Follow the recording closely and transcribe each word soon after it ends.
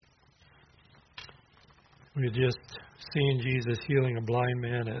We had just seen Jesus healing a blind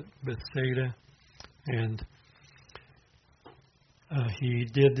man at Bethsaida, and he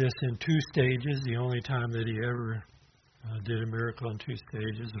did this in 2 stages, the only time that he ever did a miracle in 2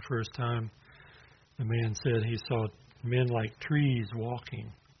 stages. The first time, the man said he saw men like trees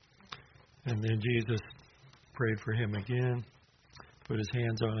walking, and then Jesus prayed for him again, put his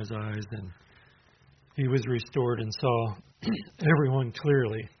hands on his eyes, and he was restored and saw everyone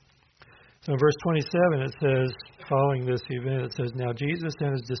clearly. So in verse 27 it says, following this event, it says, Now Jesus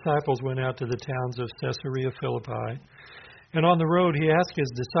and his disciples went out to the towns of Caesarea Philippi, and on the road he asked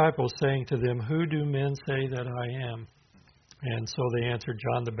his disciples, saying to them, Who do men say that I am? And so they answered,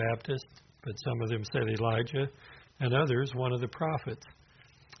 John the Baptist, but some of them said Elijah, and others one of the prophets.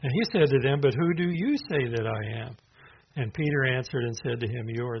 And he said to them, But who do you say that I am? And Peter answered and said to him,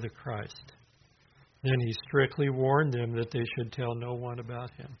 You are the Christ. Then he strictly warned them that they should tell no one about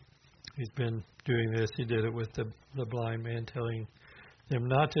him. He's been doing this. He did it with the blind man, telling them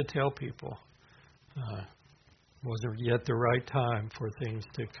not to tell people. Wasn't yet the right time for things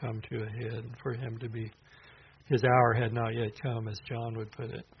to come to a head, and for him to be, his hour had not yet come, as John would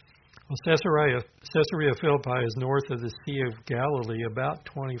put it. Well, Caesarea Philippi is north of the Sea of Galilee, about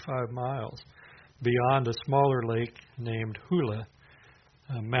 25 miles, beyond a smaller lake named Hula.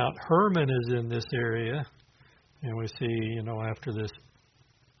 Mount Hermon is in this area, and we see, after this,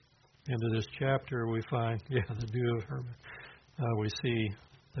 end of this chapter, we find, the Dew of Hermon. We see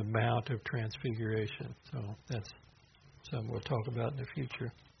the Mount of Transfiguration. So that's something we'll talk about in the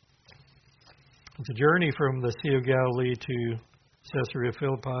future. The journey from the Sea of Galilee to Caesarea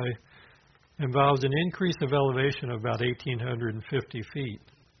Philippi involves an increase of elevation of about 1,850 feet.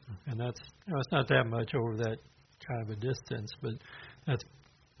 And that's, it's not that much over that kind of a distance, but that's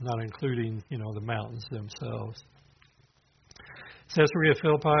not including, the mountains themselves. Caesarea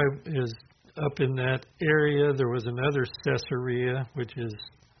Philippi is up in that area. There was another Caesarea, which is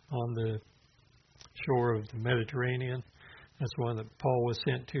on the shore of the Mediterranean. That's one that Paul was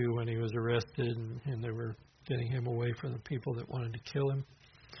sent to when he was arrested, and they were getting him away from the people that wanted to kill him.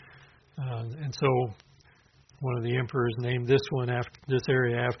 And so one of the emperors named this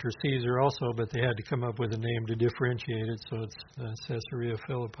area after Caesar also, but they had to come up with a name to differentiate it, so it's Caesarea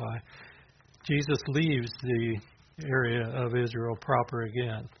Philippi. Jesus leaves the area of Israel proper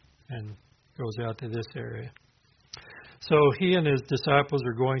again and goes out to this area. So he and his disciples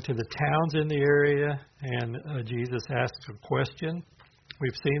are going to the towns in the area, and Jesus asks a question.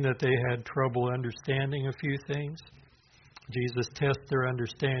 We've seen that they had trouble understanding a few things. Jesus tests their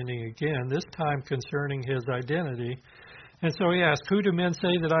understanding again, this time concerning his identity. And so he asks, Who do men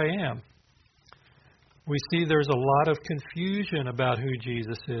say that I am? We see there's a lot of confusion about who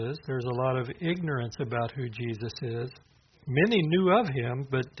Jesus is. There's a lot of ignorance about who Jesus is. Many knew of him,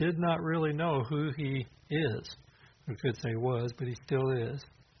 but did not really know who he is. We could say was, but he still is.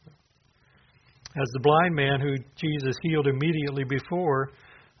 As the blind man who Jesus healed immediately before,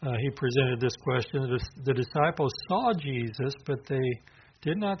 he presented this question. The disciples saw Jesus, but they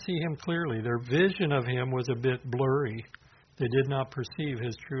did not see him clearly. Their vision of him was a bit blurry. They did not perceive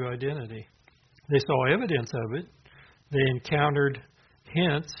his true identity. They saw evidence of it. They encountered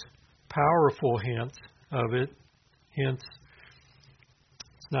hints, powerful hints of it. Hints,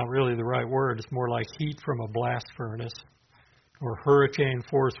 it's not really the right word. It's more like heat from a blast furnace or hurricane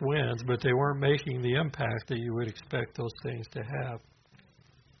force winds, but they weren't making the impact that you would expect those things to have.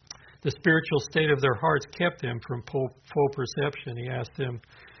 The spiritual state of their hearts kept them from full perception. He asked them,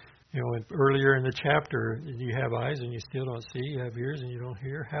 earlier in the chapter, you have eyes and you still don't see, you have ears and you don't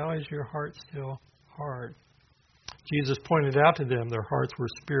hear. How is your heart still hard? Jesus pointed out to them their hearts were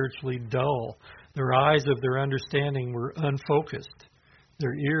spiritually dull. Their eyes of their understanding were unfocused.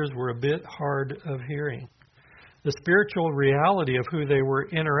 Their ears were a bit hard of hearing. The spiritual reality of who they were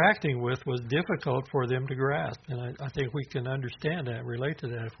interacting with was difficult for them to grasp. And I think we can understand that, relate to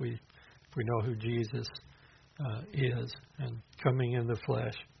that if we know who Jesus is and coming in the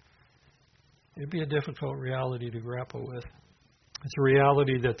flesh. It'd be a difficult reality to grapple with. It's a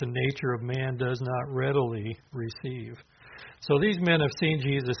reality that the nature of man does not readily receive. So these men have seen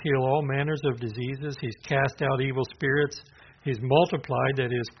Jesus heal all manners of diseases. He's cast out evil spirits. He's multiplied,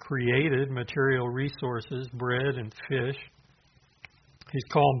 that is, created material resources, bread and fish. He's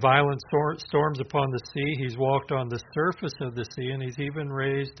calmed violent storms upon the sea. He's walked on the surface of the sea, and he's even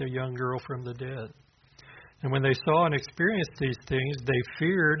raised a young girl from the dead. And when they saw and experienced these things, they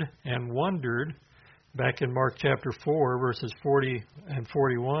feared and wondered. Back in Mark chapter 4, verses 40 and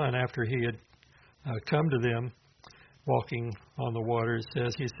 41, after he had come to them, walking on the water, it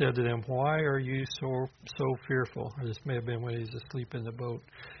says, he said to them, why are you so fearful? Or this may have been when he's asleep in the boat.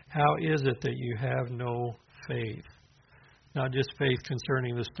 How is it that you have no faith? Not just faith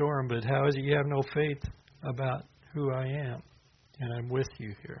concerning the storm, but how is it you have no faith about who I am? And I'm with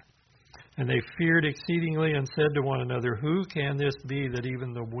you here. And they feared exceedingly and said to one another, who can this be that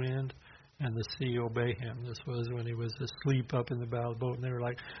even the wind and the sea obey him? This was when he was asleep up in the bow of the boat, and they were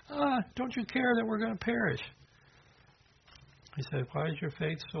like, don't you care that we're going to perish? He said, why is your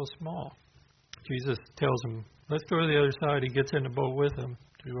faith so small? Jesus tells him, let's go to the other side. He gets in the boat with them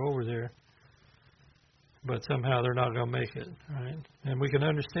to go over there. But somehow they're not going to make it, right? And we can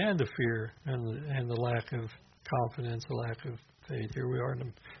understand the fear and the lack of confidence, the lack of faith. Here we are in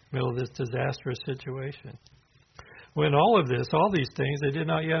the middle of this disastrous situation. When all of this, all these things, they did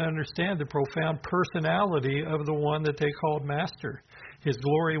not yet understand the profound personality of the one that they called Master. His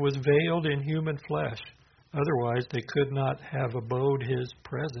glory was veiled in human flesh. Otherwise, they could not have abode his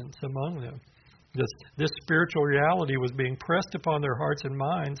presence among them. This spiritual reality was being pressed upon their hearts and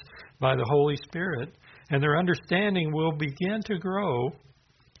minds by the Holy Spirit, and their understanding will begin to grow.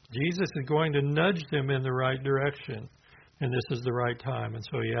 Jesus is going to nudge them in the right direction, and this is the right time. And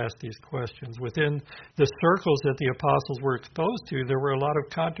so he asked these questions. Within the circles that the apostles were exposed to, there were a lot of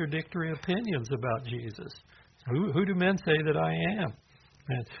contradictory opinions about Jesus. Who do men say that I am?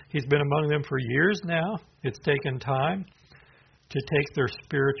 And he's been among them for years now. It's taken time to take their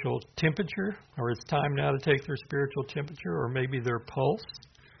spiritual temperature, or it's time now to take their spiritual temperature, or maybe their pulse,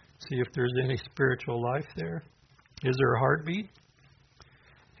 see if there's any spiritual life there. Is there a heartbeat?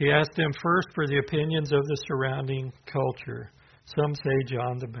 He asked them first for the opinions of the surrounding culture. Some say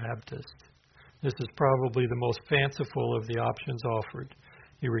John the Baptist. This is probably the most fanciful of the options offered.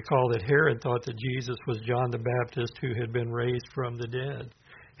 You recall that Herod thought that Jesus was John the Baptist who had been raised from the dead.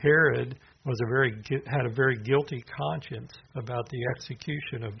 Herod had a very guilty conscience about the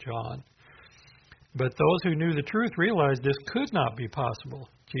execution of John. But those who knew the truth realized this could not be possible.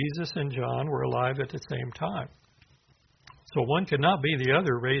 Jesus and John were alive at the same time. So one could not be the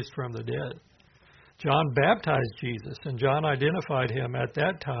other raised from the dead. John baptized Jesus, and John identified him at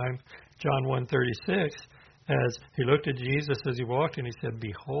that time, John 1:36, as he looked at Jesus as he walked, and he said,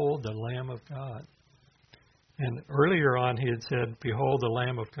 behold, the Lamb of God. And earlier on he had said, behold, the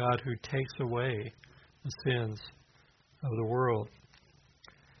Lamb of God who takes away the sins of the world.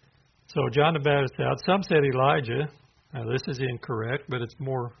 So John the Baptist out. Some said Elijah. Now this is incorrect, but it's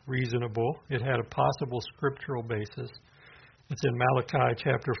more reasonable. It had a possible scriptural basis. It's in Malachi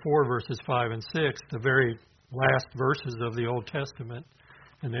chapter 4, verses 5 and 6, the very last verses of the Old Testament.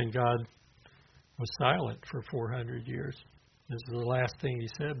 And then God was silent for 400 years. This is the last thing he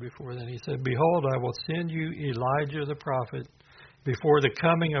said before then. He said, behold, I will send you Elijah the prophet before the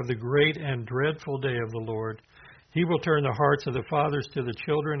coming of the great and dreadful day of the Lord. He will turn the hearts of the fathers to the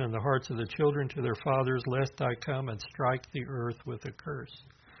children and the hearts of the children to their fathers, lest I come and strike the earth with a curse.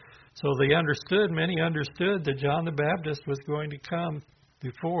 So many understood that John the Baptist was going to come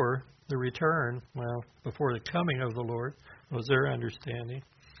before the return, before the coming of the Lord, was their understanding.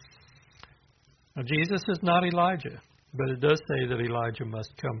 Now, Jesus is not Elijah, but it does say that Elijah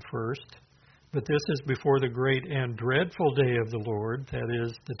must come first. But this is before the great and dreadful day of the Lord, that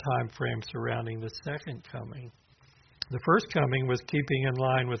is, the time frame surrounding the second coming. The first coming was keeping in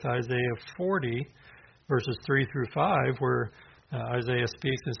line with Isaiah 40, verses 3 through 5, where Isaiah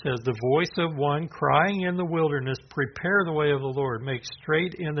speaks and says, the voice of one crying in the wilderness, prepare the way of the Lord, make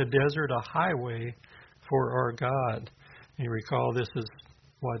straight in the desert a highway for our God. And you recall this is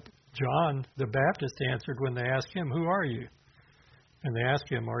what John the Baptist answered when they asked him, who are you? And they asked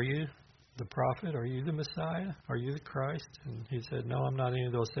him, are you the prophet? Are you the Messiah? Are you the Christ? And he said, no, I'm not any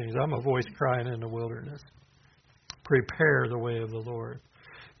of those things. I'm a voice crying in the wilderness. Prepare the way of the Lord.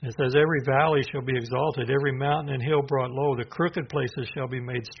 It says, every valley shall be exalted, every mountain and hill brought low. The crooked places shall be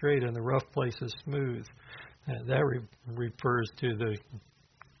made straight, and the rough places smooth. And that refers to the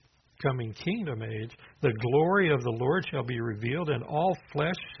coming kingdom age. The glory of the Lord shall be revealed, and all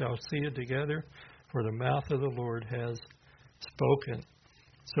flesh shall see it together, for the mouth of the Lord has spoken.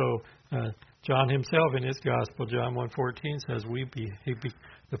 So John himself in his gospel, John 1:14, says,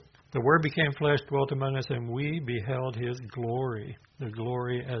 the Word became flesh, dwelt among us, and we beheld His glory, the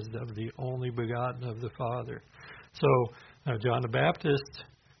glory as of the only begotten of the Father. So John the Baptist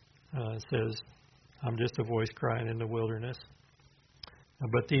says, I'm just a voice crying in the wilderness.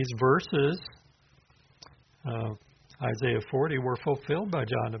 But these verses, Isaiah 40, were fulfilled by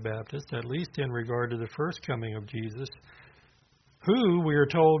John the Baptist, at least in regard to the first coming of Jesus, who, we are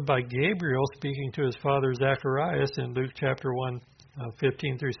told by Gabriel speaking to his father Zacharias in Luke chapter 1,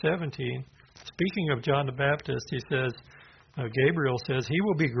 15 through 17, speaking of John the Baptist, he says, Gabriel says, he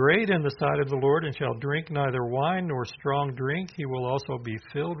will be great in the sight of the Lord and shall drink neither wine nor strong drink. He will also be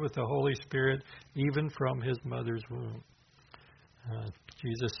filled with the Holy Spirit even from his mother's womb.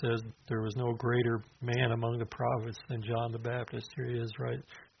 Jesus says there was no greater man among the prophets than John the Baptist. Here he is, right?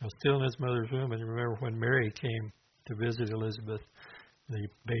 Still in his mother's womb. And remember when Mary came to visit Elizabeth, the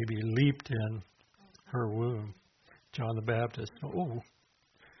baby leaped in her womb. John the Baptist. Oh,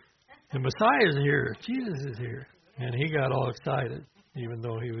 the Messiah is here. Jesus is here. And he got all excited, even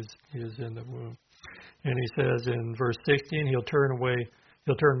though he was in the womb. And he says in verse 16, he'll turn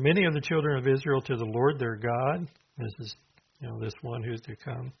many of the children of Israel to the Lord their God. This is, this one who's to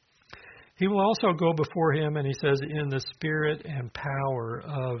come. He will also go before him, and he says, in the spirit and power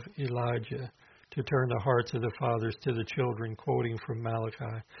of Elijah, to turn the hearts of the fathers to the children, quoting from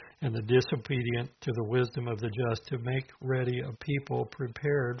Malachi, and the disobedient to the wisdom of the just, to make ready a people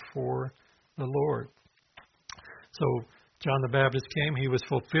prepared for the Lord. So John the Baptist came. He was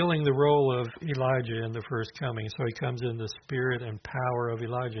fulfilling the role of Elijah in the first coming. So he comes in the spirit and power of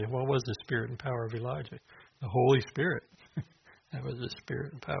Elijah. What was the spirit and power of Elijah? The Holy Spirit. That was the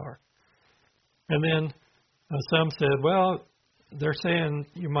spirit and power. And then some said, well, they're saying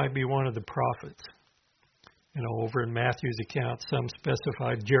you might be one of the prophets. Over in Matthew's account, some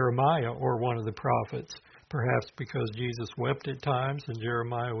specified Jeremiah or one of the prophets, perhaps because Jesus wept at times and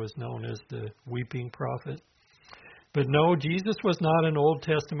Jeremiah was known as the weeping prophet. But no, Jesus was not an Old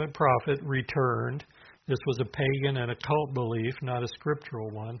Testament prophet returned. This was a pagan and occult belief, not a scriptural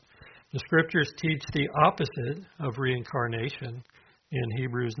one. The scriptures teach the opposite of reincarnation. In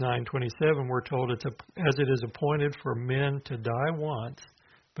Hebrews 9:27, we're told it's as it is appointed for men to die once,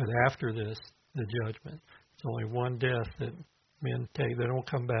 but after this, the judgment. It's only one death that men take. They don't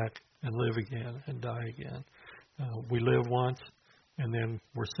come back and live again and die again. We live once, and then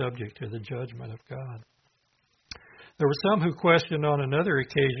we're subject to the judgment of God. There were some who questioned on another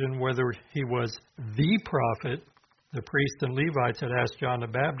occasion whether he was the prophet. The priests and Levites had asked John the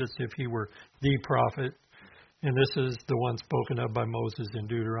Baptist if he were the prophet. And this is the one spoken of by Moses in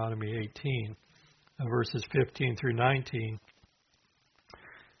Deuteronomy 18, verses 15 through 19.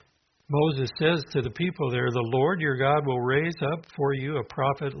 Moses says to the people there, the Lord your God will raise up for you a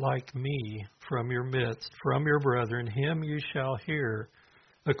prophet like me from your midst, from your brethren, him you shall hear.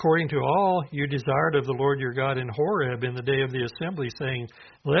 According to all you desired of the Lord your God in Horeb in the day of the assembly, saying,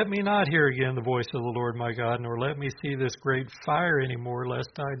 let me not hear again the voice of the Lord my God, nor let me see this great fire anymore,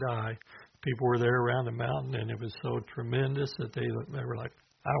 lest I die. People were there around the mountain, and it was so tremendous that they were like,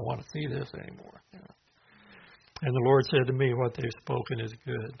 I don't want to see this anymore. And the Lord said to me, what they've spoken is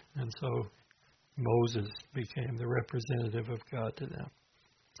good. And so Moses became the representative of God to them.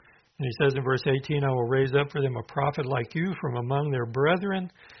 And he says in verse 18, I will raise up for them a prophet like you from among their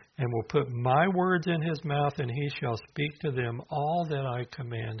brethren, and will put my words in his mouth, and he shall speak to them all that I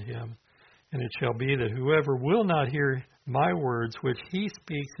command him. And it shall be that whoever will not hear my words, which he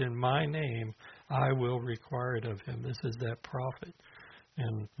speaks in my name, I will require it of him. This is that prophet.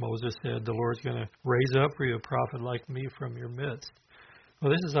 And Moses said, the Lord's going to raise up for you a prophet like me from your midst.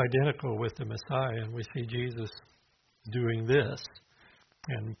 Well, this is identical with the Messiah, and we see Jesus doing this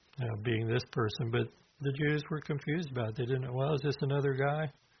and being this person. But the Jews were confused about it. They didn't know, well, is this another guy?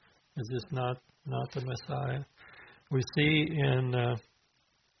 Is this not the Messiah? We see in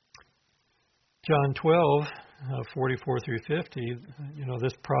John 12, 44 through 50,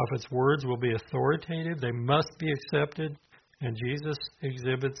 this prophet's words will be authoritative. They must be accepted. And Jesus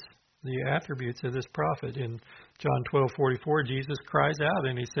exhibits the attributes of this prophet. In John 12:44, Jesus cries out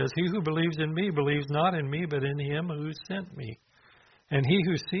and he says, he who believes in me believes not in me, but in him who sent me. And he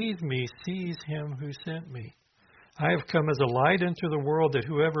who sees me sees him who sent me. I have come as a light into the world, that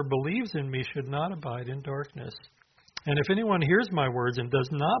whoever believes in me should not abide in darkness. And if anyone hears my words and does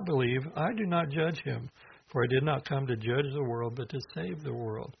not believe, I do not judge him, for I did not come to judge the world, but to save the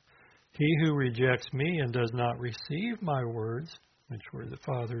world. He who rejects me and does not receive my words, which were the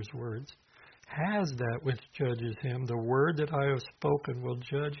Father's words, has that which judges him. The word that I have spoken will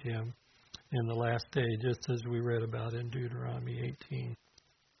judge him in the last day, just as we read about in Deuteronomy 18.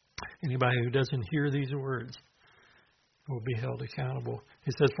 Anybody who doesn't hear these words will be held accountable.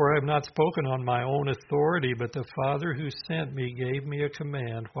 He says, for I have not spoken on my own authority, but the Father who sent me gave me a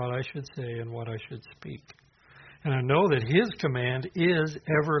command, what I should say and what I should speak. And I know that his command is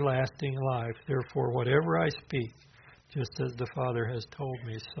everlasting life. Therefore, whatever I speak, just as the Father has told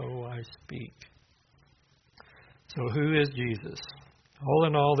me, so I speak. So who is Jesus? All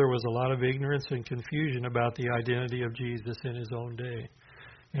in all, there was a lot of ignorance and confusion about the identity of Jesus in his own day.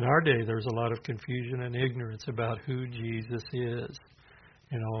 In our day, there's a lot of confusion and ignorance about who Jesus is.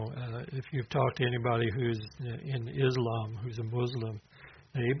 If you've talked to anybody who's in Islam, who's a Muslim,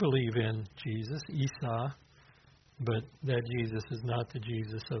 they believe in Jesus, Isa, but that Jesus is not the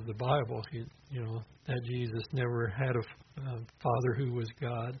Jesus of the Bible. That Jesus never had a father who was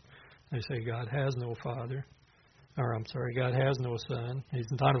God. They say God has no father. God has no son.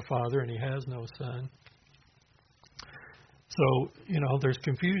 He's not a father and he has no son. So, there's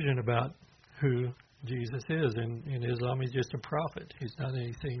confusion about who Jesus is. In Islam, he's just a prophet. He's not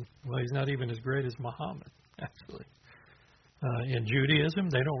anything, he's not even as great as Muhammad, actually. In Judaism,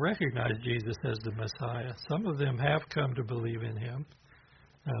 they don't recognize Jesus as the Messiah. Some of them have come to believe in him,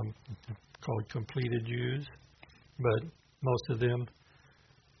 called completed Jews, but most of them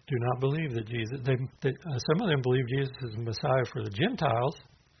do not believe that Jesus. Some of them believe Jesus is the Messiah for the Gentiles,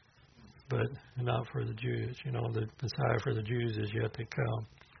 but not for the Jews. The Messiah for the Jews is yet to come,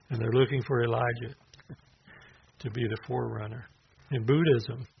 and they're looking for Elijah to be the forerunner. In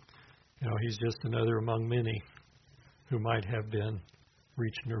Buddhism, he's just another among many who might have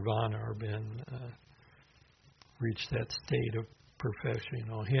reached nirvana or reached that state of perfection.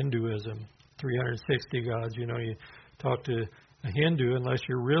 Hinduism, 360 gods. You talk to a Hindu, unless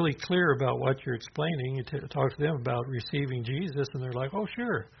you're really clear about what you're explaining, you talk to them about receiving Jesus, and they're like, oh,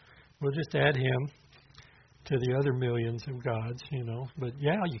 sure, we'll just add him to the other millions of gods, But,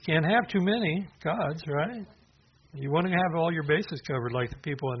 you can't have too many gods, right? You want to have all your bases covered like the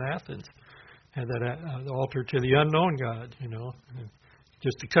people in Athens. Had that altar to the unknown God,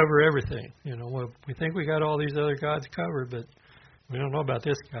 just to cover everything. We think we got all these other gods covered, but we don't know about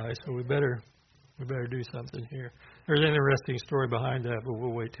this guy, so we better do something here. There's an interesting story behind that, but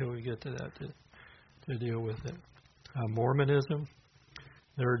we'll wait till we get to that to deal with it. Mormonism,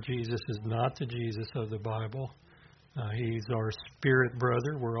 their Jesus is not the Jesus of the Bible. He's our spirit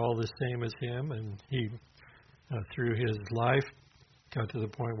brother. We're all the same as him, and he, through his life, got to the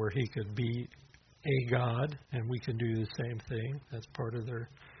point where he could be a God, and we can do the same thing. That's part of their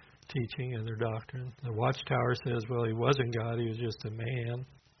teaching and their doctrine. The Watchtower says, well, he wasn't God, he was just a man.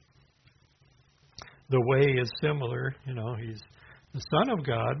 The Way is similar. He's the Son of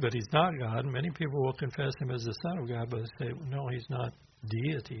God, but he's not God. Many people will confess him as the Son of God, but they say, no, he's not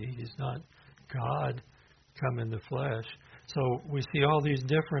deity. He's not God come in the flesh. So we see all these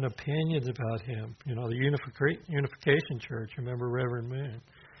different opinions about him. The Unification Church, remember Reverend Moon?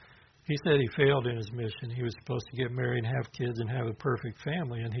 He said he failed in his mission. He was supposed to get married and have kids and have a perfect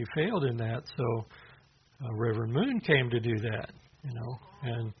family, and he failed in that. So Reverend Moon came to do that,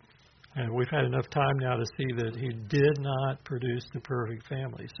 and we've had enough time now to see that he did not produce the perfect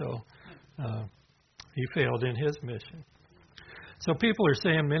family. So he failed in his mission. So people are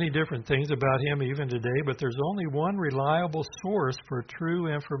saying many different things about him even today, but there's only one reliable source for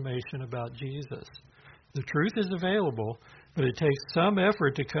true information about Jesus. The truth is available, but it takes some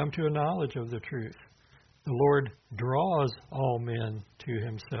effort to come to a knowledge of the truth. The Lord draws all men to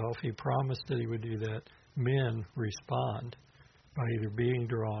himself. He promised that he would do that. Men respond by either being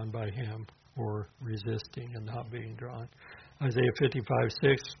drawn by him or resisting and not being drawn. Isaiah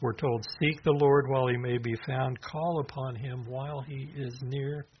 55:6, we're told, seek the Lord while he may be found. Call upon him while he is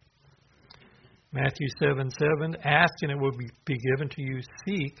near. Matthew 7:7, ask and it will be given to you.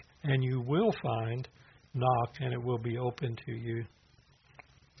 Seek and you will find. Knock and it will be open to you.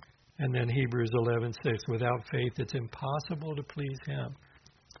 And then Hebrews 11:6, without faith it's impossible to please him.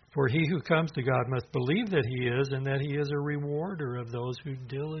 For he who comes to God must believe that he is, and that he is a rewarder of those who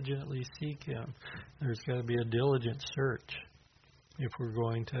diligently seek him. There's got to be a diligent search if we're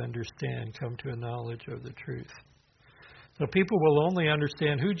going to understand, come to a knowledge of the truth. So people will only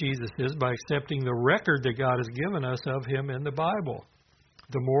understand who Jesus is by accepting the record that God has given us of him in the Bible.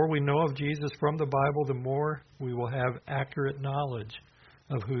 The more we know of Jesus from the Bible, the more we will have accurate knowledge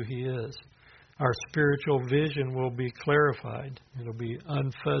of who he is. Our spiritual vision will be clarified. It'll be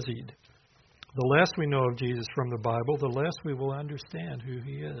unfuzzied. The less we know of Jesus from the Bible, the less we will understand who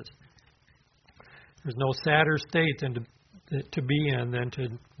he is. There's no sadder state than to be in than to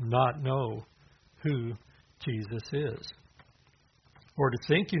not know who Jesus is. Or to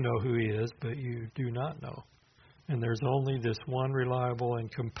think you know who he is, but you do not know. And there's only this one reliable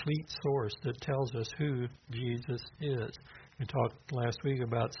and complete source that tells us who Jesus is. We talked last week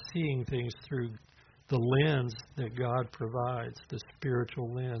about seeing things through the lens that God provides, the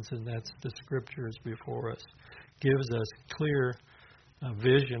spiritual lens, and that's the Scriptures before us. Gives us clear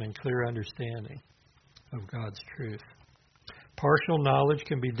vision and clear understanding of God's truth. Partial knowledge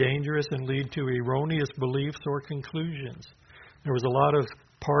can be dangerous and lead to erroneous beliefs or conclusions. There was a lot of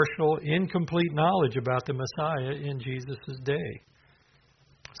partial, incomplete knowledge about the Messiah in Jesus' day.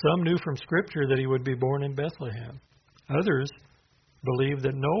 Some knew from Scripture that he would be born in Bethlehem. Others believed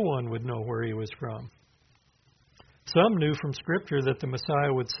that no one would know where he was from. Some knew from Scripture that the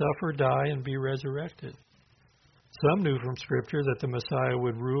Messiah would suffer, die, and be resurrected. Some knew from Scripture that the Messiah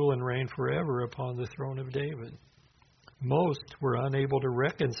would rule and reign forever upon the throne of David. Most were unable to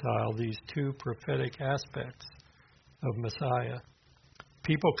reconcile these two prophetic aspects of Messiah.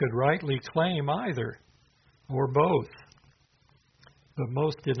 People could rightly claim either or both, but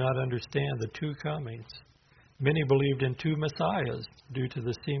most did not understand the two comings. Many believed in two Messiahs due to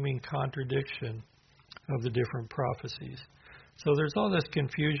the seeming contradiction of the different prophecies. So there's all this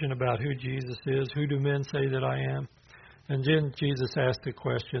confusion about who Jesus is. Who do men say that I am? And then Jesus asked the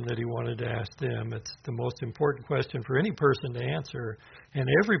question that he wanted to ask them. It's the most important question for any person to answer, and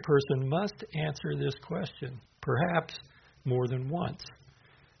every person must answer this question, perhaps more than once.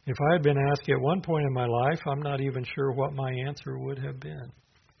 If I had been asked at one point in my life, I'm not even sure what my answer would have been.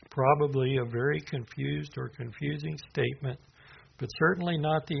 Probably a very confused or confusing statement, but certainly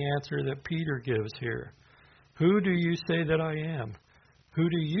not the answer that Peter gives here. Who do you say that I am? Who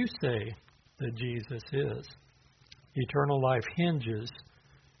do you say that Jesus is? Eternal life hinges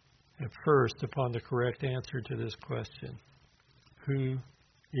at first upon the correct answer to this question. Who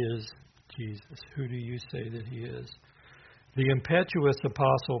is Jesus? Who do you say that he is? The impetuous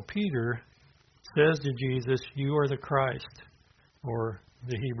apostle Peter says to Jesus, you are the Christ, or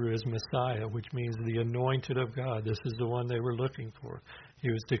the Hebrew is Messiah, which means the anointed of God. This is the one they were looking for.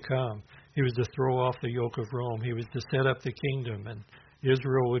 He was to come. He was to throw off the yoke of Rome. He was to set up the kingdom, and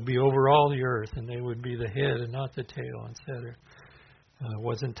Israel would be over all the earth, and they would be the head and not the tail, etc. It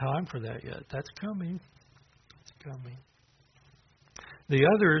wasn't time for that yet. That's coming. It's coming. The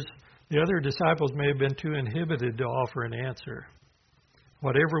other disciples may have been too inhibited to offer an answer.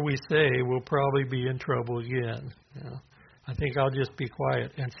 Whatever we say, we'll probably be in trouble again. I think I'll just be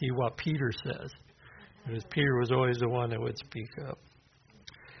quiet and see what Peter says, because Peter was always the one that would speak up.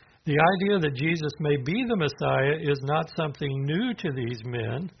 The idea that Jesus may be the Messiah is not something new to these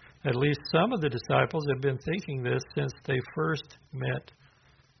men. At least some of the disciples have been thinking this since they first met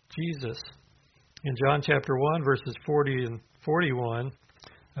Jesus. In John chapter 1, verses 40 and 41,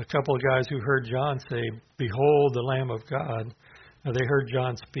 a couple of guys who heard John say, behold the Lamb of God. Now, they heard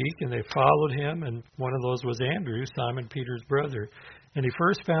John speak, and they followed him, and one of those was Andrew, Simon Peter's brother. And he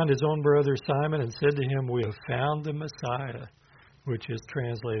first found his own brother Simon and said to him, we have found the Messiah, which is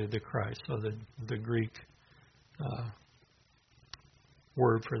translated to Christ, so the Greek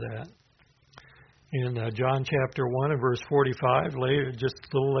word for that. In John chapter 1 and verse 45, later, just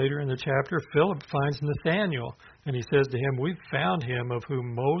a little later in the chapter, Philip finds Nathanael, and he says to him, we've found him of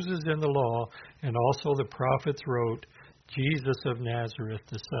whom Moses in the law and also the prophets wrote, Jesus of Nazareth,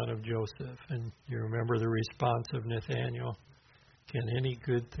 the son of Joseph. And you remember the response of Nathanael, can any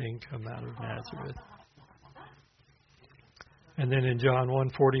good thing come out of Nazareth? And then in John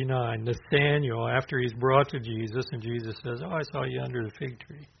 1:49, Nathanael, after he's brought to Jesus, and Jesus says, I saw you under the fig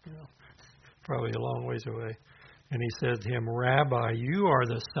tree. Probably a long ways away. And he says to him, Rabbi, you are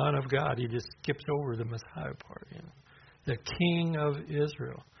the Son of God. He just skips over the Messiah part, the King of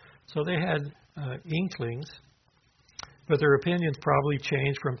Israel. So they had inklings, but their opinions probably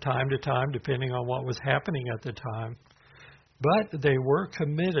changed from time to time depending on what was happening at the time. But they were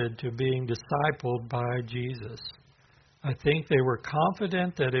committed to being discipled by Jesus. I think they were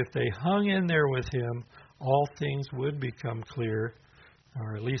confident that if they hung in there with him, all things would become clear,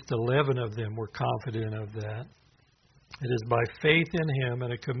 or at least 11 of them were confident of that. It is by faith in him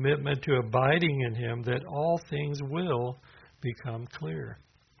and a commitment to abiding in him that all things will become clear.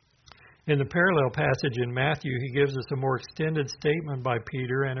 In the parallel passage in Matthew, he gives us a more extended statement by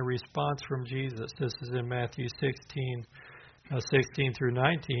Peter and a response from Jesus. This is in Matthew 16 through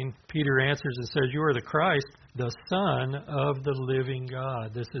 19. Peter answers and says, you are the Christ, the Son of the living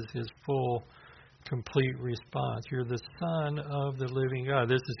God. This is his full, complete response. You're the Son of the living God.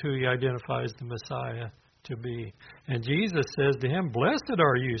 This is who he identifies the Messiah to be. And Jesus says to him, blessed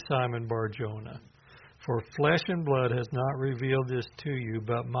are you, Simon Bar-Jonah, for flesh and blood has not revealed this to you,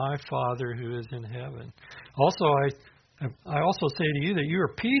 but my Father who is in heaven. Also, I also say to you that you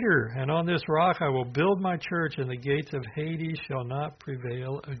are Peter, and on this rock I will build my church, and the gates of Hades shall not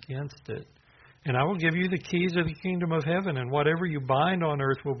prevail against it. And I will give you the keys of the kingdom of heaven, and whatever you bind on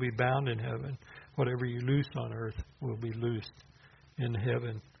earth will be bound in heaven. Whatever you loose on earth will be loosed in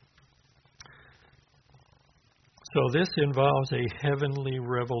heaven. So this involves a heavenly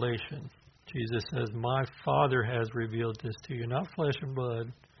revelation. Jesus says, my Father has revealed this to you, not flesh and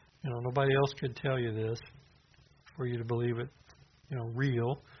blood. Nobody else could tell you this for you to believe it,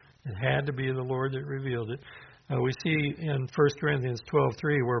 real. It had to be the Lord that revealed it. We see in 1 Corinthians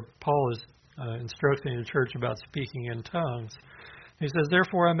 12:3 where Paul is instructing the church about speaking in tongues. He says,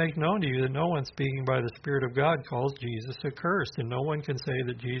 therefore I make known to you that no one speaking by the Spirit of God calls Jesus accursed, and no one can say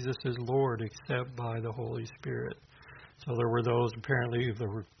that Jesus is Lord except by the Holy Spirit. So there were those, apparently, there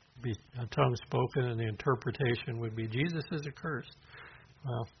would be a tongue spoken, and the interpretation would be, Jesus is accursed.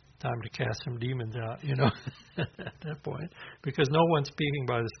 Well, time to cast some demons out, at that point. Because no one speaking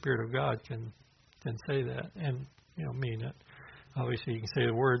by the Spirit of God can say that and, mean it. Obviously, you can say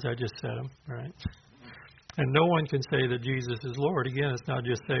the words, I just said them, right? And no one can say that Jesus is Lord. Again, it's not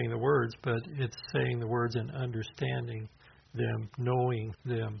just saying the words, but it's saying the words and understanding them, knowing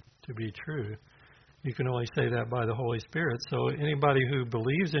them to be true. You can only say that by the Holy Spirit. So anybody who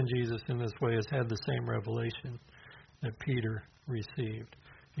believes in Jesus in this way has had the same revelation that Peter received.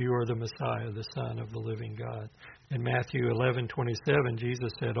 You are the Messiah, the Son of the living God. In Matthew 11:27,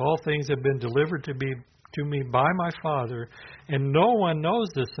 Jesus said, all things have been delivered to me by my Father, and no one knows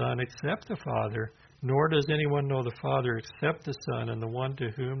the Son except the Father, nor does anyone know the Father except the Son, and the one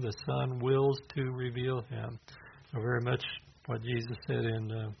to whom the Son wills to reveal him. So very much what Jesus said in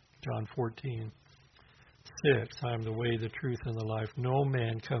John 14:6, I am the way, the truth, and the life. No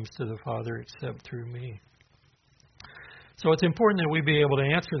man comes to the Father except through me. So it's important that we be able to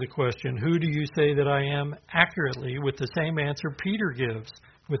answer the question, who do you say that I am, accurately, with the same answer Peter gives,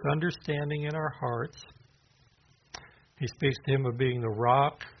 with understanding in our hearts. He speaks to him of being the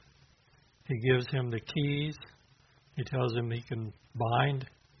rock. He gives him the keys. He tells him he can bind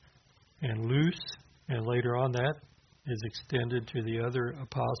and loose. And later on that is extended to the other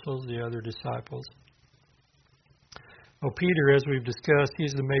apostles, the other disciples. Well, Peter, as we've discussed,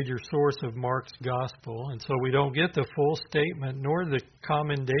 he's the major source of Mark's gospel. And so we don't get the full statement nor the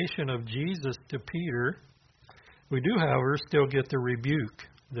commendation of Jesus to Peter. We do, however, still get the rebuke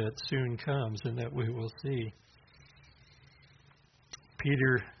that soon comes and that we will see.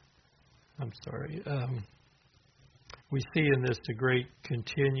 We see in this the great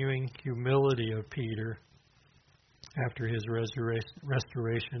continuing humility of Peter after his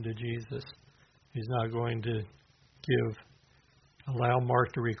restoration to Jesus. He's not going to allow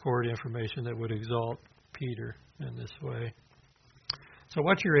Mark to record information that would exalt Peter in this way. So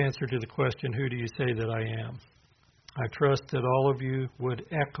what's your answer to the question, who do you say that I am? I trust that all of you would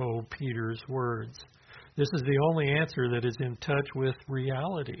echo Peter's words. This is the only answer that is in touch with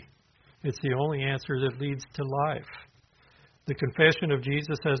reality. It's the only answer that leads to life. The confession of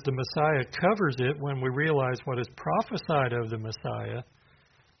Jesus as the Messiah covers it when we realize what is prophesied of the Messiah,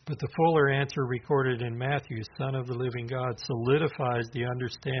 but the fuller answer recorded in Matthew, Son of the living God, solidifies the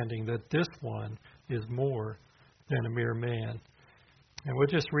understanding that this one is more than a mere man. And we'll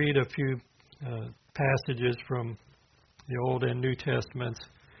just read a few passages from the Old and New Testaments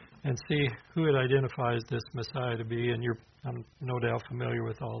and see who it identifies this Messiah to be. And I'm no doubt familiar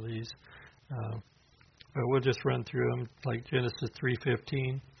with all these. But we'll just run through them, like Genesis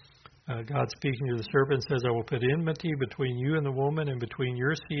 3:15. God speaking to the serpent says, I will put enmity between you and the woman, and between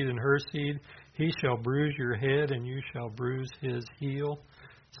your seed and her seed. He shall bruise your head, and you shall bruise his heel.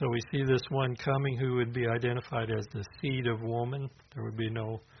 So we see this one coming who would be identified as the seed of woman. There would be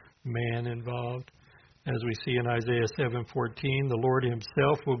no man involved. As we see in Isaiah 7:14, the Lord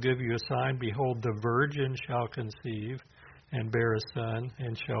himself will give you a sign. Behold, the virgin shall conceive and bear a son,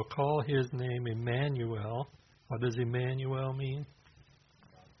 and shall call his name Emmanuel. What does Emmanuel mean?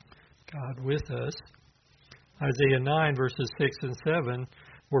 God with us. Isaiah 9, verses 6 and 7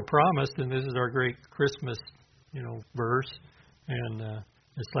 were promised, and this is our great Christmas, verse. And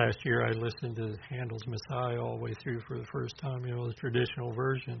this last year I listened to Handel's Messiah all the way through for the first time, the traditional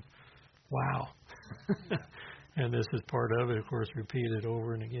version. Wow. And this is part of it, of course, repeated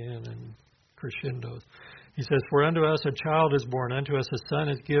over and again and crescendos. He says, for unto us a child is born, unto us a son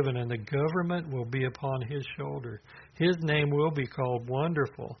is given, and the government will be upon his shoulder. His name will be called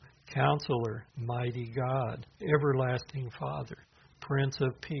Wonderful, Counselor, Mighty God, Everlasting Father, Prince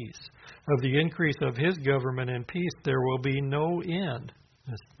of Peace. Of the increase of his government and peace there will be no end,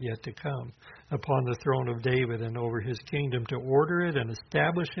 that's yet to come, upon the throne of David and over his kingdom, to order it and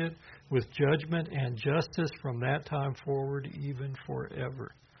establish it with judgment and justice from that time forward, even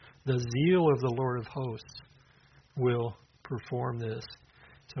forever. The zeal of the Lord of hosts will perform this.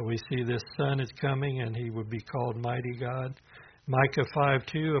 So we see this Son is coming, and he would be called Mighty God. Micah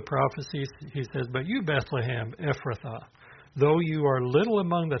 5:2, a prophecy, he says, but you, Bethlehem, Ephrathah, though you are little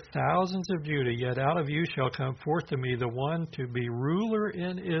among the thousands of Judah, yet out of you shall come forth to me the one to be ruler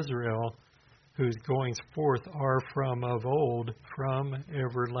in Israel, whose goings forth are from of old, from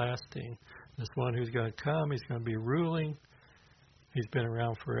everlasting. This one who's going to come, he's going to be ruling. He's been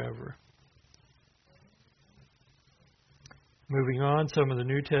around forever. Moving on, some of the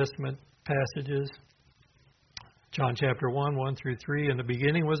New Testament passages. John chapter 1, 1 through 3, in the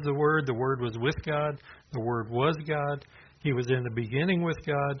beginning was the Word was with God, the Word was God, He was in the beginning with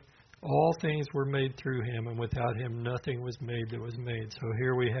God, all things were made through Him, and without Him nothing was made that was made. So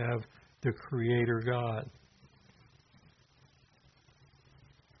here we have the Creator God.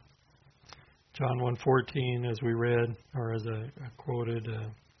 John 1:14, as we read, or as I quoted,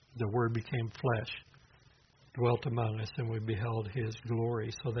 the Word became flesh, dwelt among us, and we beheld His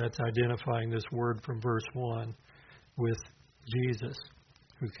glory. So that's identifying this word from verse 1 with Jesus,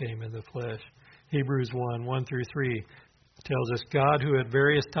 who came in the flesh. Hebrews 1, 1 through 3 tells us, God, who at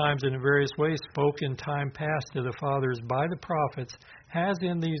various times and in various ways spoke in time past to the fathers by the prophets, has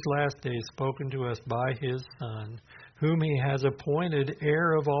in these last days spoken to us by His Son, whom He has appointed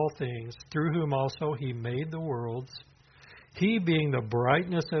heir of all things, through whom also He made the worlds, He being the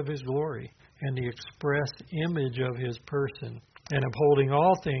brightness of His glory and the express image of His person, and upholding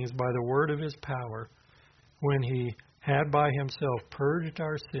all things by the word of His power, when He had by Himself purged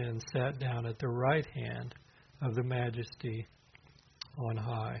our sins, sat down at the right hand of the Majesty on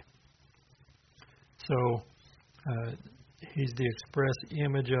high. So, He's the express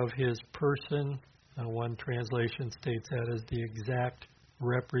image of His person. One translation states that as the exact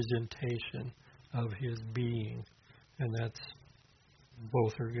representation of His being. And that's,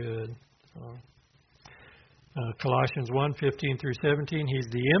 both are good. So, Colossians 1, 15 through 17, He's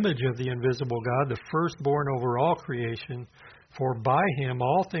the image of the invisible God, the firstborn over all creation. For by Him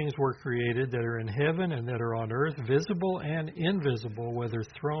all things were created that are in heaven and that are on earth, visible and invisible, whether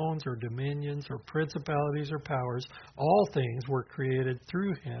thrones or dominions or principalities or powers. All things were created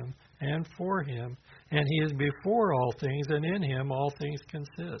through Him and for Him, and He is before all things, and in Him all things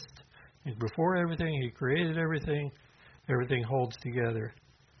consist. He's before everything, He created everything, everything holds together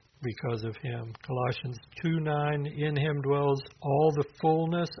because of Him. Colossians 2:9, in Him dwells all the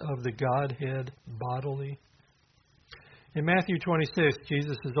fullness of the Godhead bodily. In Matthew 26,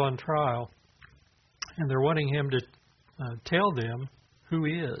 Jesus is on trial, and they're wanting Him to tell them who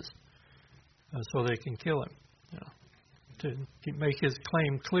He is so they can kill Him, to make His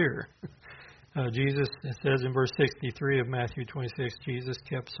claim clear. Jesus, it says in verse 63 of Matthew 26, Jesus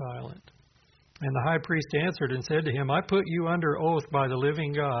kept silent. And the high priest answered and said to Him, I put you under oath by the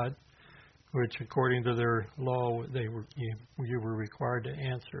living God, which according to their law you were required to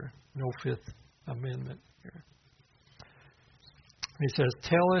answer. No Fifth Amendment here. He says,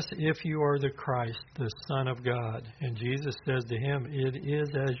 tell us if you are the Christ, the Son of God. And Jesus says to him, it is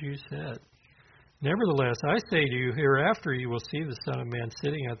as you said. Nevertheless, I say to you, hereafter you will see the Son of Man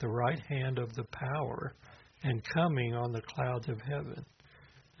sitting at the right hand of the power and coming on the clouds of heaven.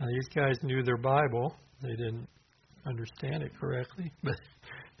 Now, these guys knew their Bible. They didn't understand it correctly, but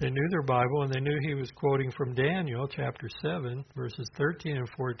they knew their Bible, and they knew he was quoting from Daniel chapter 7, verses 13 and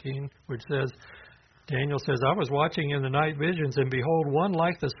 14, which says, Daniel says, I was watching in the night visions, and behold, one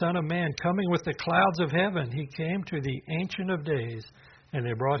like the Son of Man coming with the clouds of heaven. He came to the Ancient of Days, and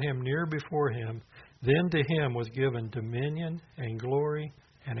they brought him near before him. Then to him was given dominion and glory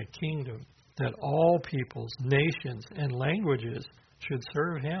and a kingdom, that all peoples, nations, and languages should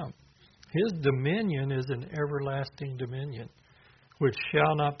serve him. His dominion is an everlasting dominion, which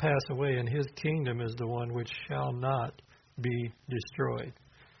shall not pass away, and his kingdom is the one which shall not be destroyed.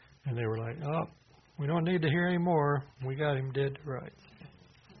 And they were like, oh, we don't need to hear any more. We got him dead to rights.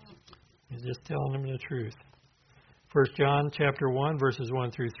 He's just telling them the truth. 1 John chapter 1, verses 1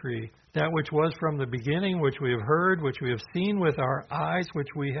 through 3. That which was from the beginning, which we have heard, which we have seen with our eyes, which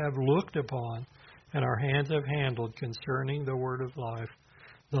we have looked upon, and our hands have handled concerning the word of life.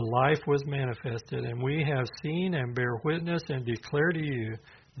 The life was manifested, and we have seen and bear witness and declare to you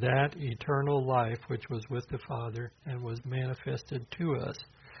that eternal life which was with the Father and was manifested to us.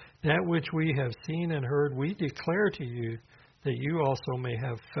 That which we have seen and heard we declare to you, that you also may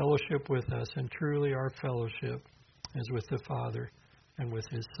have fellowship with us, and truly our fellowship is with the Father and with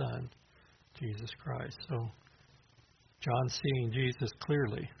His Son, Jesus Christ. So John's seeing Jesus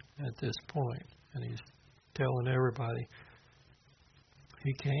clearly at this point, and he's telling everybody,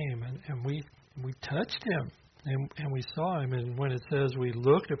 He came, and we touched Him, and we saw Him. And when it says we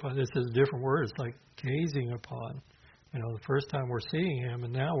looked upon, this is a different word. It's like gazing upon. You know, the first time we're seeing Him,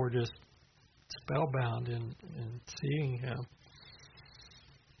 and now we're just spellbound in seeing Him.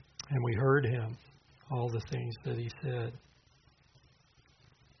 And we heard Him, all the things that He said.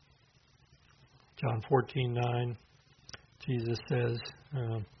 John 14:9, Jesus says,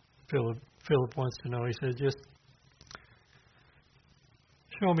 Philip wants to know, he says, just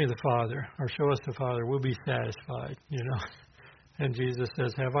show me the Father, or show us the Father, we'll be satisfied, you know. And Jesus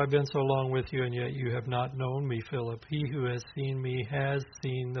says, have I been so long with you, and yet you have not known me, Philip? He who has seen me has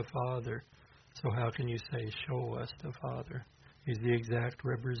seen the Father. So how can you say, show us the Father? He's the exact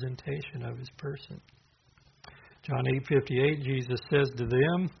representation of his person. John 8:58, Jesus says to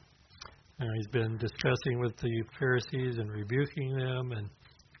them, he's been discussing with the Pharisees and rebuking them, and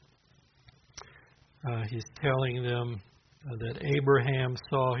he's telling them that Abraham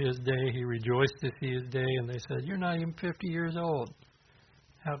saw his day. He rejoiced to see his day, and they said, you're not even 50 years old.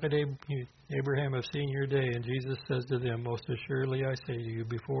 How could Abraham have seen your day? And Jesus says to them, most assuredly I say to you,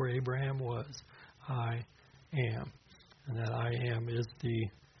 before Abraham was, I am. And that I am is the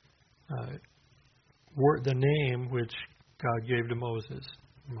name which God gave to Moses.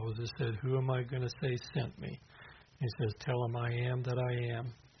 Moses said, who am I going to say sent me? He says, tell him I am that I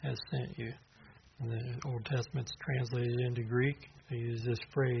am has sent you. And the Old Testament's translated into Greek. They use this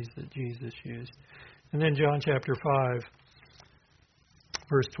phrase that Jesus used. And then John chapter 5,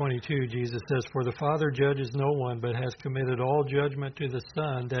 verse 22, Jesus says, for the Father judges no one, but has committed all judgment to the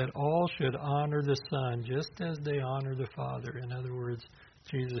Son, that all should honor the Son, just as they honor the Father. In other words,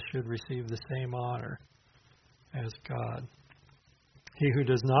 Jesus should receive the same honor as God. He who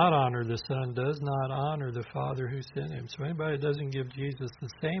does not honor the Son does not honor the Father who sent him. So anybody that doesn't give Jesus the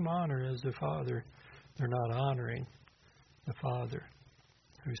same honor as the Father, they're not honoring the Father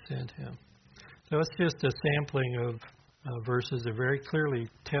who sent him. So it's just a sampling of verses that very clearly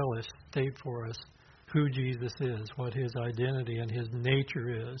state for us who Jesus is, what his identity and his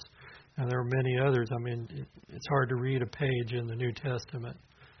nature is. And there are many others. I mean, it's hard to read a page in the New Testament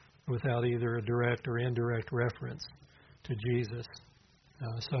without either a direct or indirect reference to Jesus,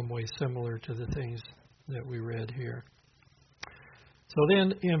 some way similar to the things that we read here. So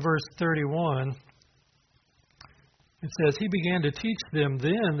then in verse 31, it says, he began to teach them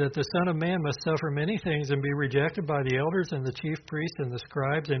then that the Son of Man must suffer many things and be rejected by the elders and the chief priests and the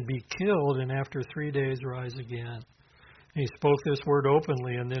scribes and be killed and after 3 days rise again. And he spoke this word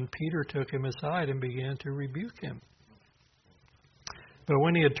openly, and then Peter took him aside and began to rebuke him. But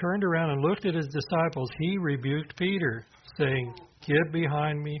when he had turned around and looked at his disciples, he rebuked Peter, saying, get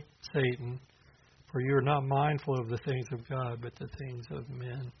behind me, Satan, for you are not mindful of the things of God, but the things of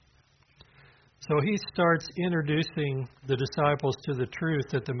men. So he starts introducing the disciples to the truth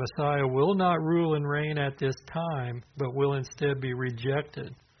that the Messiah will not rule and reign at this time, but will instead be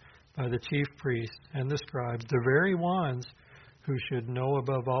rejected by the chief priests and the scribes, the very ones who should know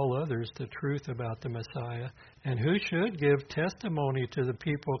above all others the truth about the Messiah, and who should give testimony to the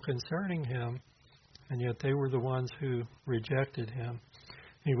people concerning him, and yet they were the ones who rejected him.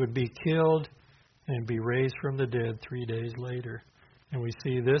 He would be killed and be raised from the dead 3 days later. And we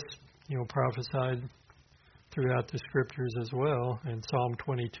see this prophesied throughout the scriptures as well. In Psalm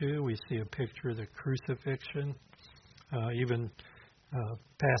 22, we see a picture of the crucifixion. Even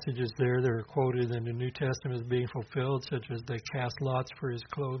passages there that are quoted in the New Testament as being fulfilled, such as they cast lots for his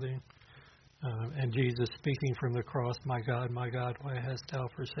clothing. And Jesus speaking from the cross, my God, why hast thou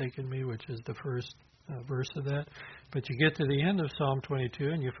forsaken me, which is the first verse of that. But you get to the end of Psalm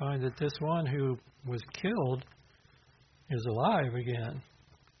 22 and you find that this one who was killed is alive again.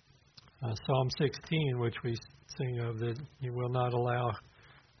 Psalm 16, which we sing of, that you will not allow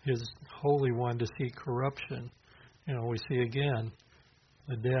his Holy One to see corruption. We see again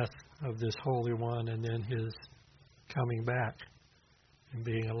the death of this Holy One and then his coming back and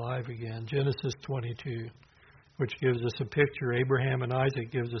being alive again. Genesis 22, which gives us a picture. Abraham and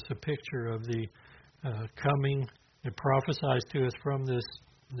Isaac gives us a picture of the coming. It prophesies to us from this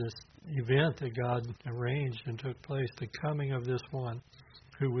event that God arranged and took place, the coming of this one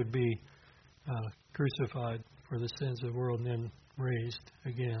who would be crucified for the sins of the world and then raised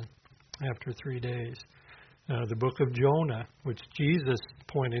again after 3 days. The book of Jonah, which Jesus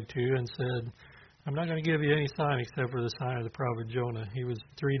pointed to and said, I'm not going to give you any sign except for the sign of the prophet Jonah. He was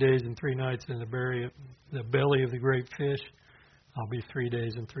 3 days and 3 nights in the belly of the great fish. I'll be 3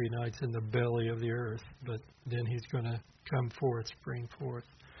 days and 3 nights in the belly of the earth. But then he's going to come forth, spring forth.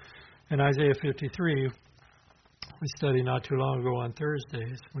 In Isaiah 53, we studied not too long ago on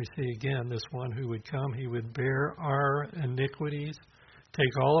Thursdays, we see again this one who would come. He would bear our iniquities,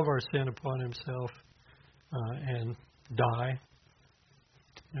 take all of our sin upon himself, and die,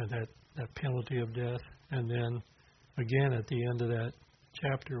 that penalty of death. And then again at the end of that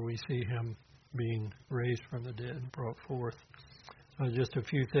chapter we see him being raised from the dead and brought forth. Just a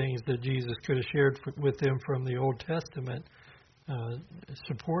few things that Jesus could have shared with them from the Old Testament,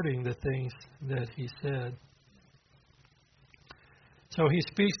 supporting the things that he said. So he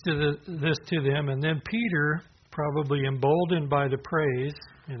speaks this to them, and then Peter, probably emboldened by the praise,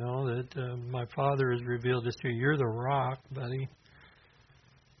 that my Father has revealed this to you. You're the rock, buddy.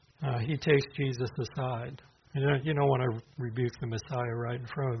 He takes Jesus aside You don't want to rebuke the Messiah right in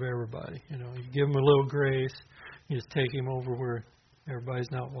front of everybody. You give him a little grace. You just take him over where everybody's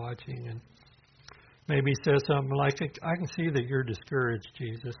not watching, and maybe he says something like, I can see that you're discouraged,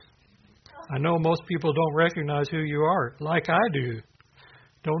 Jesus. I know most people don't recognize who you are, like I do.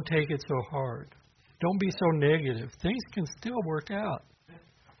 Don't take it so hard. Don't be so negative. Things can still work out.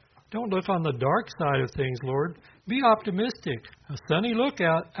 Don't look on the dark side of things, Lord. Be optimistic. A sunny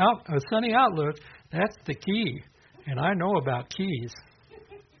outlook, that's the key. And I know about keys.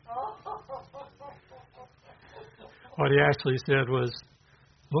 What he actually said was,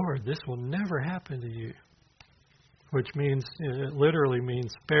 Lord, this will never happen to you. Which means, it literally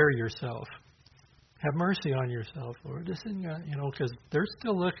means spare yourself. Have mercy on yourself, Lord. This isn't, because they're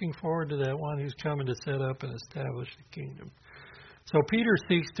still looking forward to that one who's coming to set up and establish the kingdom. So Peter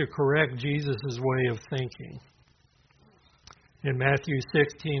seeks to correct Jesus' way of thinking. In Matthew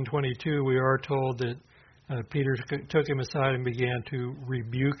 16:22, we are told that Peter took him aside and began to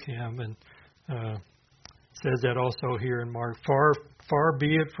rebuke him, and says that also here in Mark. Far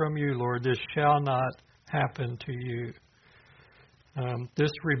be it from you, Lord, this shall not happen to you.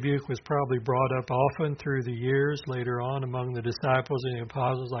 This rebuke was probably brought up often through the years later on among the disciples and the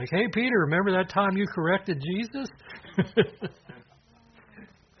apostles, like, hey, Peter, remember that time you corrected Jesus?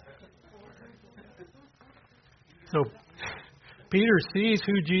 So Peter sees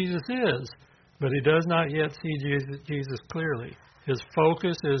who Jesus is, but he does not yet see Jesus clearly. His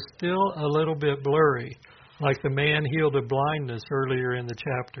focus is still a little bit blurry, like the man healed of blindness earlier in the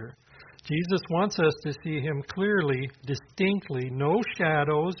chapter. Jesus wants us to see him clearly, distinctly, no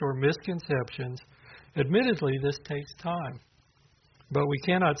shadows or misconceptions. Admittedly, this takes time. But we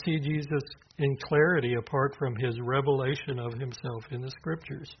cannot see Jesus in clarity apart from his revelation of himself in the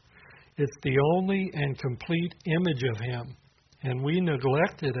Scriptures. It's the only and complete image of him, and we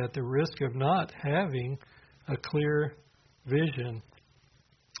neglect it at the risk of not having a clear vision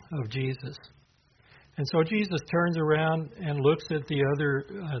of Jesus. And so Jesus turns around and looks at the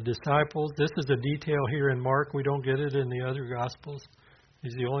other disciples. This is a detail here in Mark. We don't get it in the other Gospels.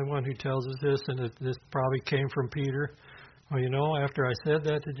 He's the only one who tells us this, and this probably came from Peter. Well, after I said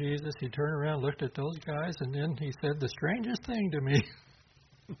that to Jesus, he turned around, looked at those guys, and then he said the strangest thing to me.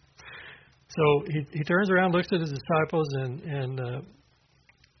 So he turns around, looks at his disciples, and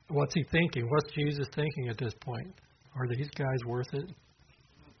what's he thinking? What's Jesus thinking at this point? Are these guys worth it?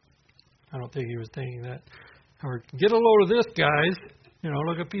 I don't think he was thinking that. Or get a load of this, guys.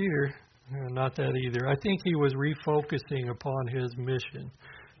 Look at Peter. Not that either. I think he was refocusing upon his mission.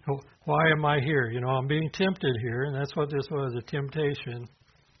 Why am I here? I'm being tempted here, and that's what this was, a temptation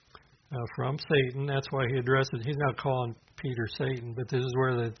from Satan. That's why he addressed it. He's not calling Peter Satan, but this is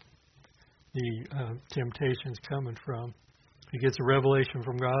where the temptation's coming from. He gets a revelation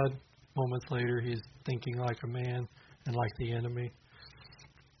from God. Moments later, he's thinking like a man and like the enemy.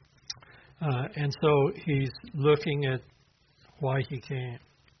 And so he's looking at why he came,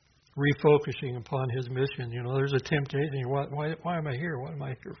 refocusing upon his mission. There's a temptation. Why am I here? What am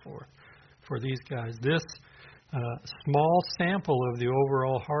I here for? For these guys. This small sample of the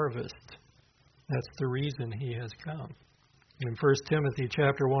overall harvest, that's the reason he has come. In 1 Timothy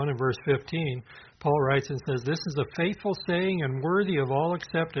chapter 1 and verse 15, Paul writes and says, this is a faithful saying and worthy of all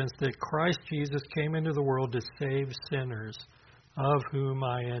acceptance that Christ Jesus came into the world to save sinners, of whom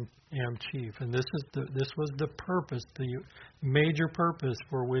I am chief. And this was the purpose, the major purpose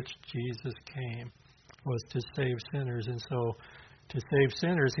for which Jesus came, was to save sinners. And so to save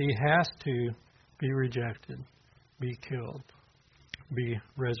sinners, he has to be rejected, be killed, be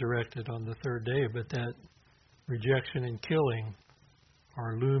resurrected on the third day. But that rejection and killing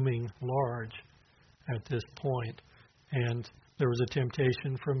are looming large at this point. And there was a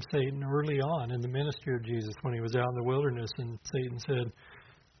temptation from Satan early on in the ministry of Jesus when he was out in the wilderness, and Satan said,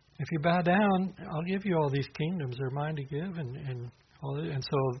 if you bow down, I'll give you all these kingdoms. They're mine to give. And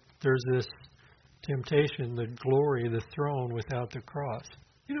so there's this temptation, the glory, the throne without the cross.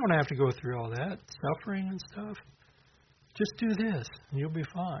 You don't have to go through all that suffering and stuff. Just do this, and you'll be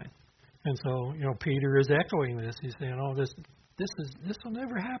fine. And so, Peter is echoing this. He's saying, this will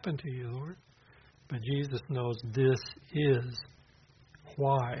never happen to you, Lord. But Jesus knows this is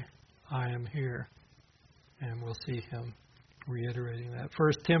why I am here. And we'll see him reiterating that.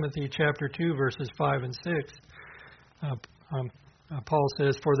 1 Timothy chapter 2, verses 5 and 6. Paul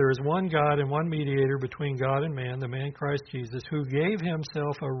says, for there is one God and one mediator between God and man, the man Christ Jesus, who gave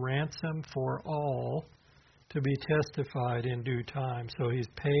himself a ransom for all, to be testified in due time. So he's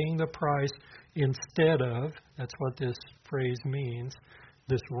paying the price instead of, that's what this phrase means,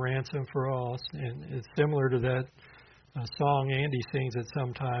 this ransom for all. And it's similar to that a song Andy sings it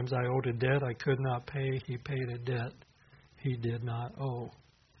sometimes. I owed a debt I could not pay. He paid a debt he did not owe.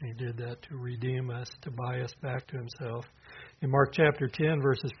 He did that to redeem us, to buy us back to himself. In Mark chapter 10,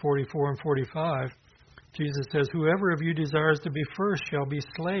 verses 44 and 45, Jesus says, whoever of you desires to be first shall be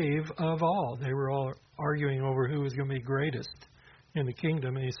slave of all. They were all arguing over who was going to be greatest in the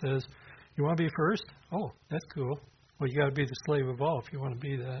kingdom. And he says, you want to be first? Oh, that's cool. Well, you got to be the slave of all if you want to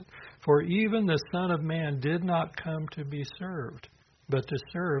be that. For even the Son of Man did not come to be served, but to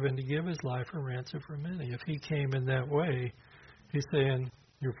serve and to give his life a ransom for many. If he came in that way, he's saying,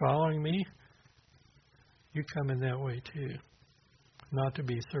 you're following me? You come in that way too. Not to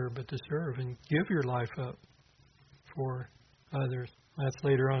be served, but to serve and give your life up for others. That's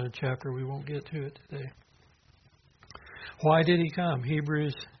later on in the chapter. We won't get to it today. Why did he come?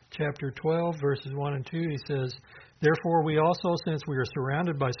 Hebrews chapter 12, verses 1 and 2, he says, therefore we also, since we are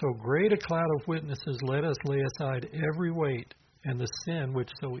surrounded by so great a cloud of witnesses, let us lay aside every weight and the sin which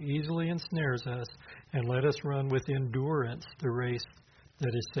so easily ensnares us, and let us run with endurance the race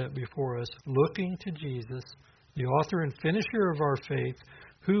that is set before us, looking to Jesus, the author and finisher of our faith,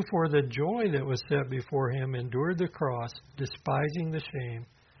 who for the joy that was set before him endured the cross, despising the shame,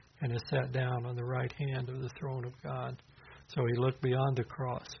 and is sat down on the right hand of the throne of God. So he looked beyond the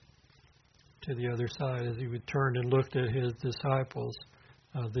cross to the other side as he returned and looked at his disciples.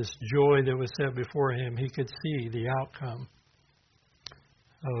 This joy that was set before him, he could see the outcome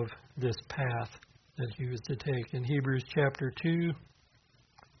of this path that he was to take. In Hebrews chapter 2,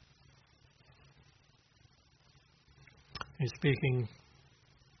 he's speaking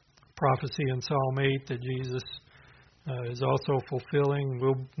prophecy in Psalm 8 that Jesus is also fulfilling,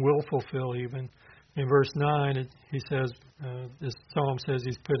 will fulfill even. In verse 9, he says, this psalm says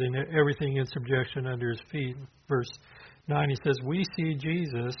he's putting everything in subjection under his feet. Verse 9, he says, we see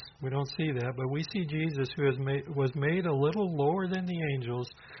Jesus, we don't see that, but we see Jesus who was made a little lower than the angels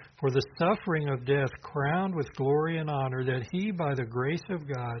for the suffering of death, crowned with glory and honor, that he, by the grace of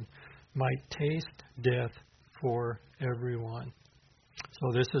God, might taste death for everyone.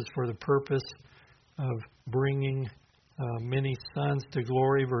 So this is for the purpose of bringing many sons to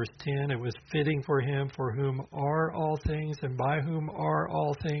glory. Verse 10, it was fitting for him for whom are all things and by whom are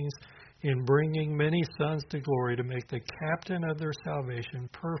all things, in bringing many sons to glory, to make the captain of their salvation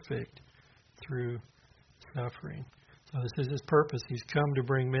perfect through suffering. So this is his purpose. He's come to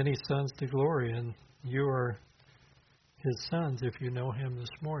bring many sons to glory, and you are his sons if you know him this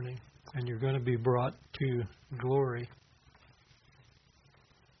morning, and you're going to be brought to glory.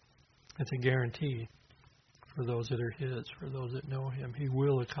 It's a guarantee for those that are his, for those that know him. He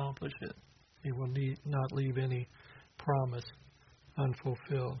will accomplish it. He will not leave any promise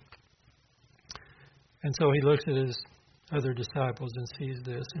unfulfilled. And so he looks at his other disciples and sees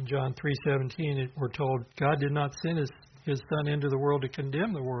this. In John 3:17, we're told, God did not send his Son into the world to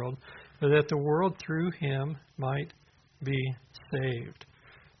condemn the world, but that the world through him might be saved.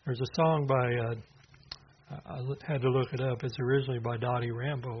 There's a song by, I had to look it up, it's originally by Dottie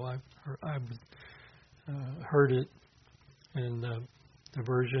Rambo. I've heard it in the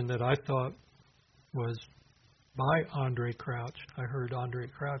version that I thought was by Andre Crouch. I heard Andre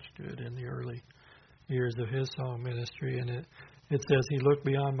Crouch do it in the early years of his song ministry, and it says, he looked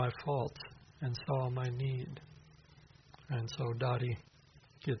beyond my faults and saw my need. And so Dottie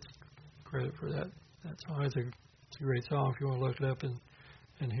gets credit for that song. It's a great song if you want to look it up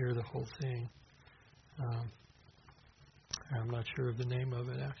and hear the whole thing. I'm not sure of the name of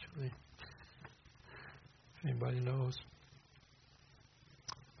it, actually, if anybody knows.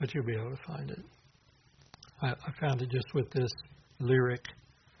 But you'll be able to find it. I found it just with this lyric,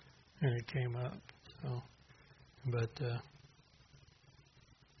 and it came up. So, but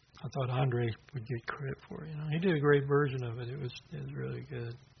I thought Andre would get credit for it. He did a great version of it. It was really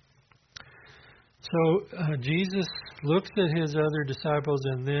good. So Jesus looks at his other disciples,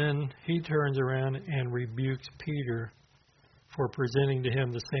 and then he turns around and rebukes Peter for presenting to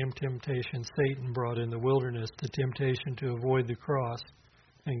him the same temptation Satan brought in the wilderness, the temptation to avoid the cross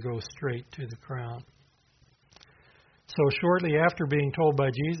and go straight to the crown. So shortly after being told by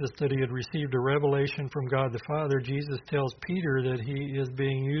Jesus that he had received a revelation from God the Father, Jesus tells Peter that he is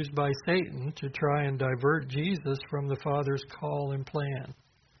being used by Satan to try and divert Jesus from the Father's call and plan.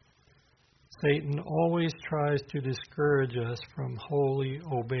 Satan always tries to discourage us from wholly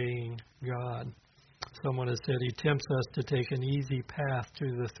obeying God. Someone has said he tempts us to take an easy path to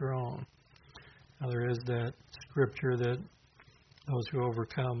the throne. Now there is that scripture that those who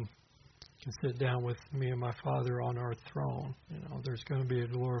overcome can sit down with me and my Father on our throne. There's going to be a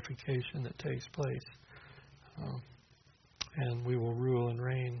glorification that takes place. And we will rule and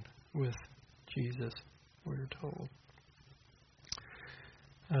reign with Jesus, we're told.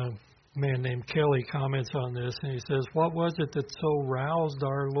 A man named Kelly comments on this, and he says, "What was it that so roused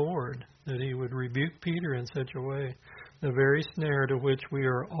our Lord that he would rebuke Peter in such a way? The very snare to which we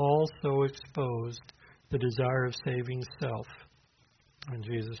are all so exposed, the desire of saving self." And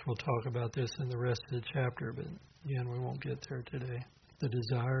Jesus will talk about this in the rest of the chapter, but again, we won't get there today. The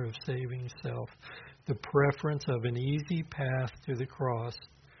desire of saving self, the preference of an easy path to the cross.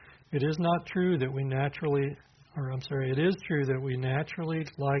 It is true that we naturally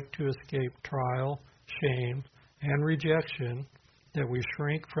like to escape trial, shame, and rejection, that we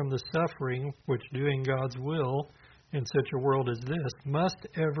shrink from the suffering which doing God's will in such a world as this must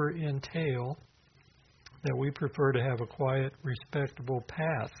ever entail, that we prefer to have a quiet, respectable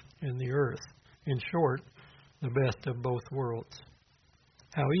path in the earth. In short, the best of both worlds.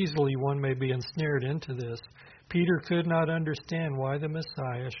 How easily one may be ensnared into this. Peter could not understand why the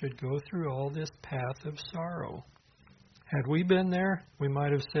Messiah should go through all this path of sorrow. Had we been there, we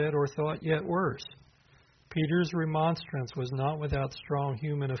might have said or thought yet worse. Peter's remonstrance was not without strong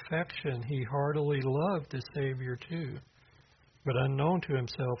human affection. He heartily loved the Savior too. But unknown to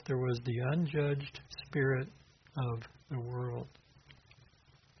himself, there was the unjudged spirit of the world.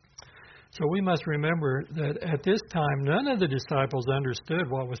 So we must remember that at this time, none of the disciples understood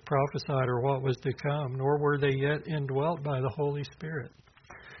what was prophesied or what was to come, nor were they yet indwelt by the Holy Spirit.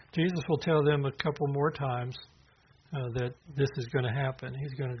 Jesus will tell them a couple more times that this is going to happen.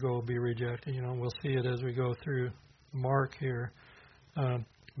 He's going to go be rejected. We'll see it as we go through Mark here.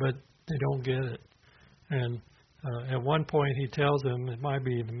 But they don't get it. And at one point he tells them, it might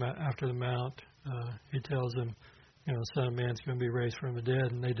be after the Mount, he tells them, Son of Man's going to be raised from the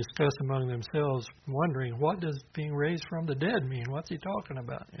dead. And they discuss among themselves, wondering, what does being raised from the dead mean? What's he talking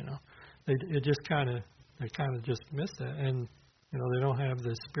about? They kind of just miss that. And, they don't have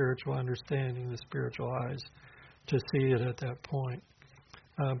the spiritual understanding, the spiritual eyes to see it at that point.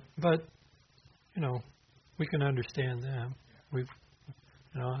 But, we can understand them. I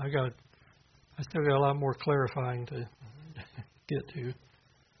still got a lot more clarifying to get to.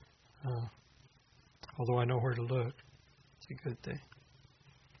 Although I know where to look. It's a good thing.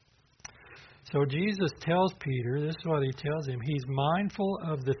 So Jesus tells Peter, this is what he tells him, he's mindful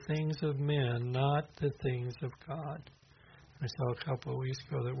of the things of men, not the things of God. I saw a couple of weeks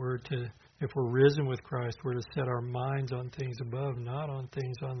ago that if we're risen with Christ, we're to set our minds on things above, not on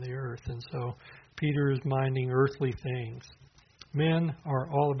things on the earth. And so Peter is minding earthly things. Men are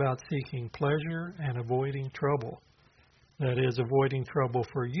all about seeking pleasure and avoiding trouble. That is, avoiding trouble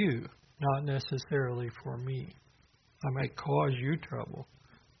for you, not necessarily for me. I might cause you trouble,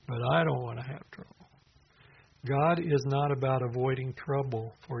 but I don't want to have trouble. God is not about avoiding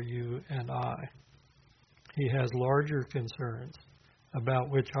trouble for you and I. He has larger concerns, about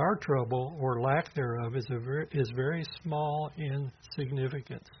which our trouble or lack thereof is very small in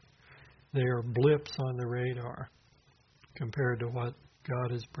significance. They are blips on the radar compared to what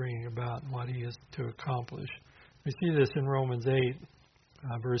God is bringing about and what He is to accomplish. We see this in Romans 8,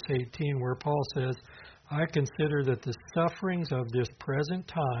 verse 18, where Paul says, I consider that the sufferings of this present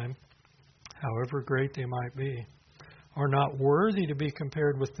time, however great they might be, are not worthy to be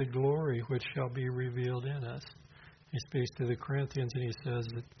compared with the glory which shall be revealed in us. He speaks to the Corinthians and he says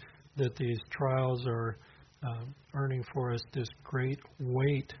that these trials are earning for us this great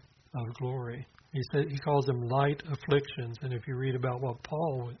weight of glory. He calls them light afflictions, and if you read about what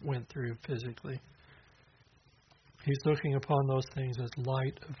Paul went through physically, he's looking upon those things as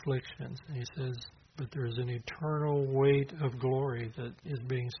light afflictions. And he says, but there's an eternal weight of glory that is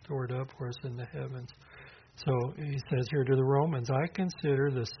being stored up for us in the heavens. So he says here to the Romans, I consider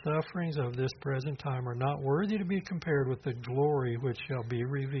the sufferings of this present time are not worthy to be compared with the glory which shall be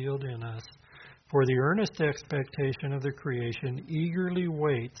revealed in us. For the earnest expectation of the creation eagerly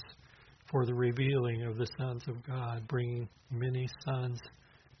waits for the revealing of the sons of God, bringing many sons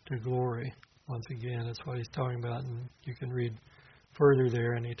to glory. Once again, that's what he's talking about, and you can read further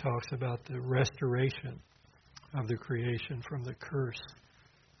there, and he talks about the restoration of the creation from the curse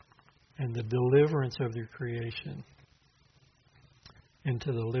and the deliverance of the creation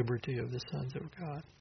into the liberty of the sons of God.